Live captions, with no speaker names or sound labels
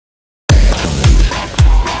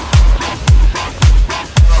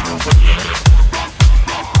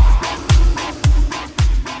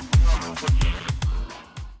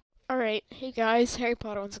Hey guys, Harry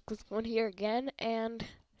Potter 161 here again, and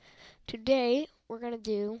today we're gonna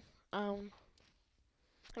do I'm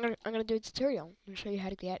gonna do a tutorial. I'm gonna show you how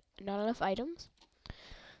to get not enough items.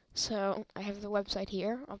 So I have the website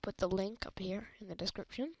here. I'll put the link up here in the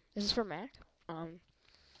description. This is for Mac.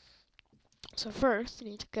 So first you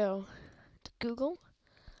need to go to Google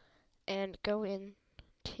and go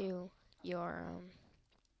into your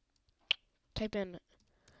type in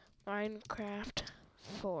Minecraft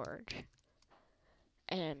Forge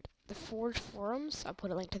and the Forge forums. I'll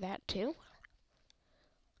put a link to that too.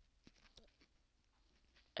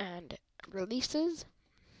 And releases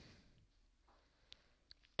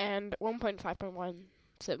and 1.5.1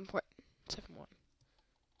 7.71.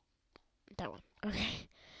 That one. Okay.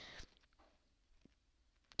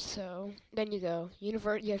 So then you go you have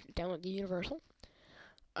to download the Universal.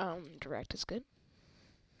 Direct is good.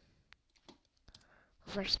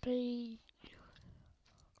 Refresh page.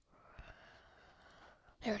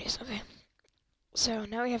 There it is. Okay. So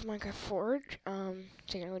now we have Minecraft Forge. So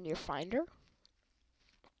you're gonna go into your Finder.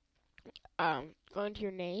 Go into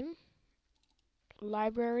your name,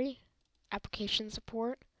 library, application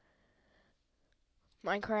support,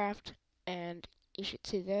 Minecraft, and you should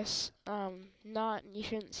see this. You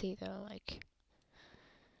shouldn't see like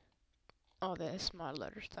all this mod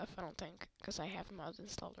loader stuff, I don't think, because I have mods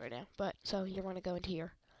installed right now. But so you want to go into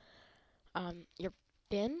your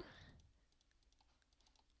bin,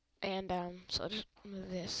 and so I'll just move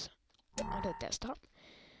this onto the desktop.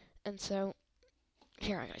 And so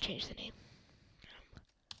here I gotta change the name.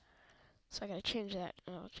 So I gotta change that.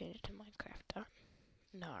 I'll change it to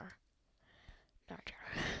Minecraft.nar.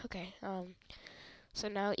 Okay. So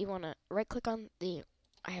now you wanna right click on the.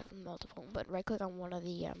 I have multiple, but right click on one of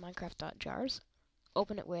the Minecraft.jars.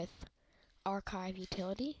 Open it with archive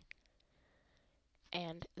utility,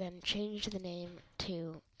 and then change the name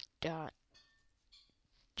to .jar.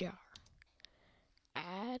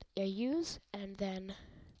 Add a use, and then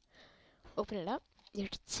open it up. You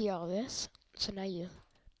should see all this. So now you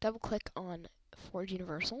double click on Forge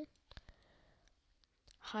Universal,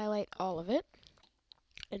 highlight all of it,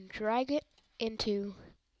 and drag it into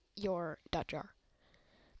your .jar.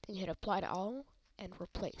 Then you hit apply to all and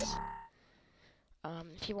replace.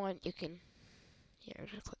 If you want, you can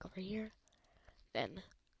just click over here, then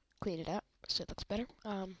clean it up so it looks better.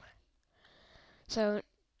 So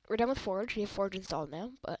we're done with Forge. You have Forge installed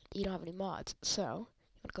now, but you don't have any mods. So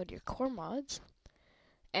you want to go to your core mods,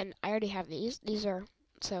 and I already have these. These are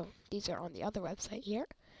on the other website here.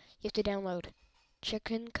 You have to download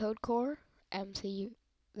Chicken Code Core MCU,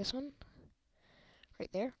 this one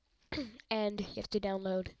right there, and you have to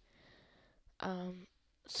download.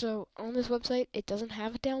 So on this website, it doesn't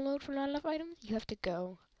have a download for not enough items. You have to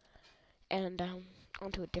go and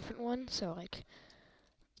onto a different one. So like,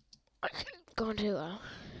 go into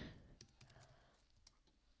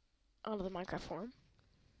onto the Minecraft forum.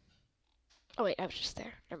 Oh wait, I was just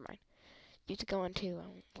there. Never mind. You have to go into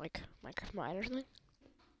like Minecraft Mine or something,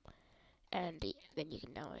 and then you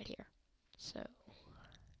can download it here. So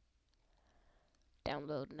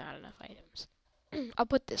download not enough items. I'll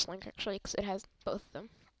put this link actually because it has both of them.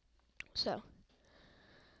 So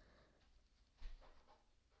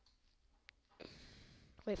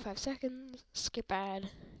wait 5 seconds, skip ad,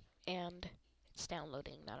 and it's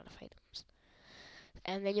downloading not enough items.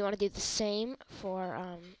 And then you want to do the same for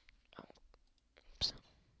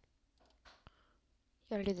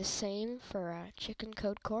you want to do the same for Chicken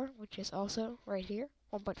Code Core, which is also right here,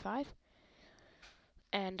 1.5.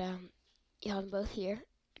 And you have them both here.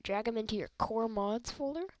 Drag them into your core mods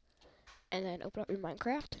folder, and then open up your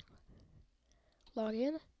Minecraft. Log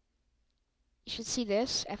in. You should see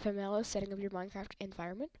this FML is setting up your Minecraft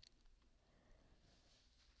environment.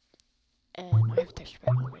 And I have texture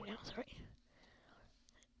pack on right now. Sorry.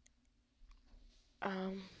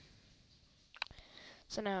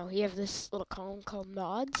 So now you have this little column called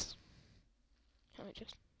mods. Let me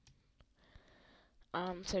just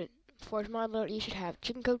so Forge mod load, you should have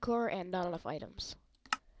Chicken Code Core and not enough items.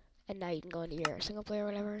 And now you can go into your single player or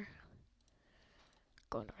whatever.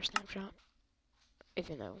 Go into our snapshot.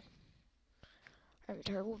 Even though our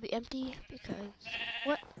inventory will be empty because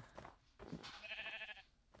what?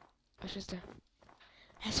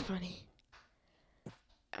 That's funny.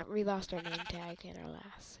 We lost our name tag in our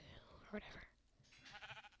last or whatever.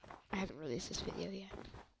 I haven't released this video yet.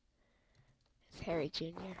 It's Harry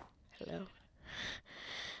Jr. Hello.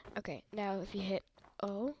 Okay, now if you hit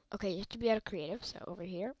O, okay, you have to be out of creative, so over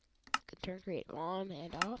here, you can turn creative on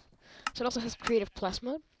and off. So it also has creative plus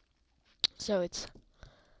mode. So it's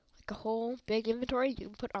like a whole big inventory. You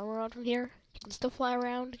can put armor on from here. You can still fly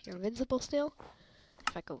around. You're invincible still.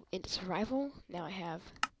 if I go into survival, now I have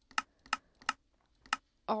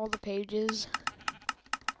all the pages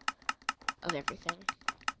of everything.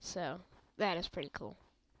 So that is pretty cool.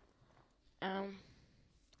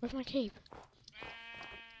 Where's my cape?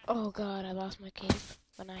 Oh god, I lost my cape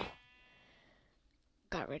when I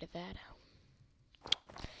got rid of that.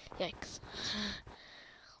 Yikes.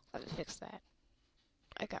 Let me fix that.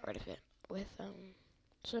 I got rid of it with,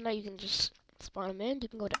 so now you can just spawn them in. You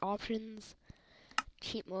can go to options,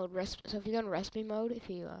 cheat mode, so if you go in recipe mode, if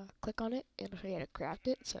you, click on it, it'll show you how to craft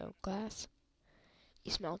it. So, glass,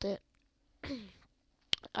 you smelt it.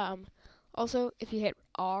 Also, if you hit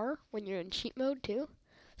R when you're in cheat mode, too,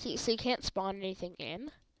 so you can't spawn anything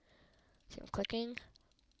in. See, I'm clicking,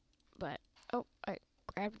 but, oh, I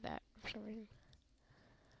grabbed that for some reason.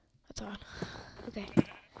 That's odd. Okay.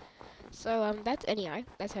 So, that's NEI.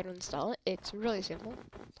 That's how to install it. It's really simple.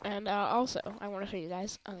 And, also, I want to show you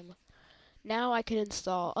guys, now I can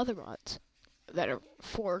install other mods that are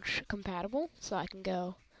Forge compatible. So I can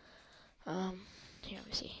go, here, let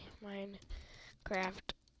me see.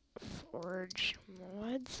 Minecraft Forge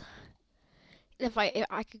mods. If I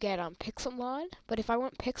could get, Pixelmon, but if I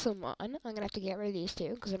want Pixelmon, I'm gonna have to get rid of these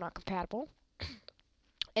two, because they're not compatible.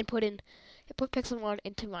 And put Pixelmon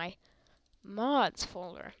into my mods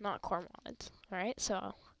folder, not core mods. Alright,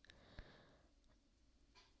 so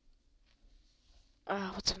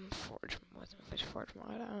what's a Forge? Which Forge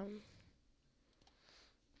mod?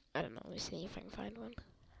 I don't know. Let me see if I can find one.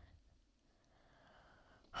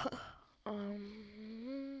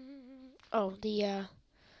 Oh, the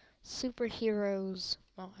Superheroes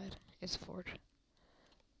mod is Forge.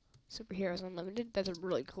 Superheroes Unlimited. That's a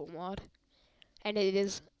really cool mod, and it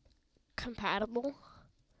is compatible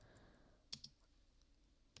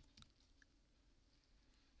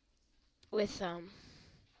with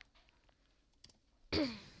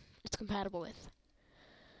it's compatible with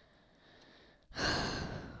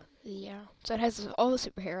so it has all the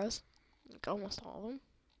superheroes, like almost all of them.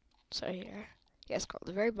 So here, yes, scroll to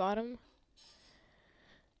the very bottom.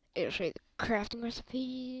 It'll show you the crafting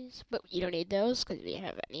recipes, but you don't need those because we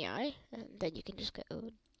have NEI, and then you can just go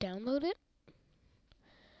download it.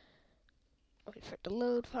 Wait for it to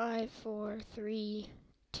load. 5, 4, 3,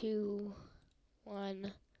 2,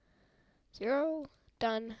 1, 0.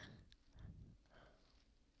 Done.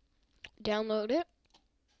 Download it.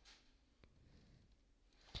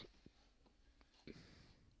 There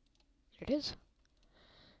it is.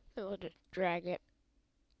 Then we'll just drag it,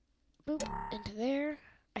 boop, into there.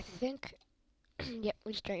 I think, yep,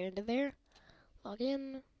 we just drag it into there. Log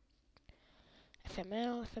in.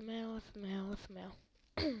 FML, FML, FML, FML.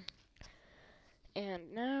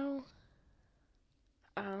 And now,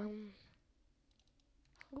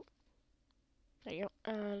 there you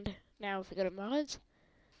go. And now if we go to mods,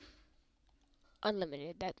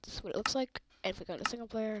 unlimited, that's what it looks like. And if we go to single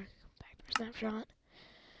player, back to snapshot,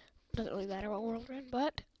 doesn't really matter what world we're in,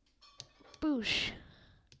 but boosh.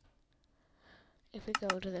 If we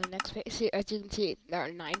go to the next page, see, as you can see, there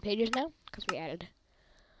are 9 pages now, because we added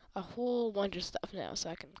a whole bunch of stuff now. So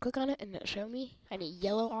I can click on it and it'll show me. I need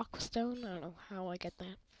yellow aquastone. I don't know how I get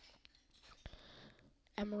that.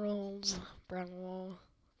 Emeralds, brown wool.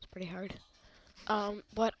 It's pretty hard.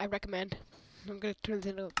 But I recommend. I'm gonna turn this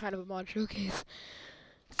into kind of a mod showcase.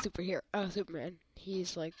 Superman.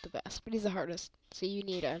 He's like the best, but he's the hardest. So you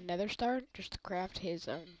need a nether star just to craft his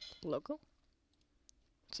logo.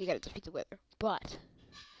 So you gotta defeat the wither. But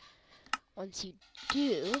once you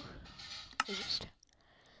do,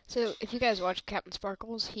 so if you guys watch Captain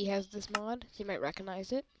Sparkles, he has this mod. So you might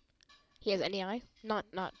recognize it. He has NEI, not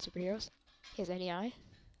superheroes. He has NEI.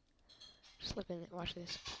 Just look and watch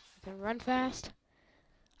this. I can run fast.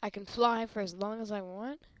 I can fly for as long as I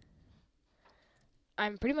want.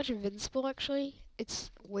 I'm pretty much invincible, actually.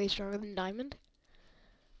 It's way stronger than Diamond.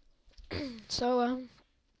 So,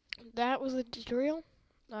 that was the tutorial.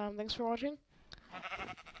 Thanks for watching.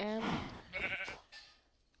 And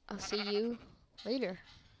I'll see you later.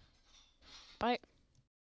 Bye.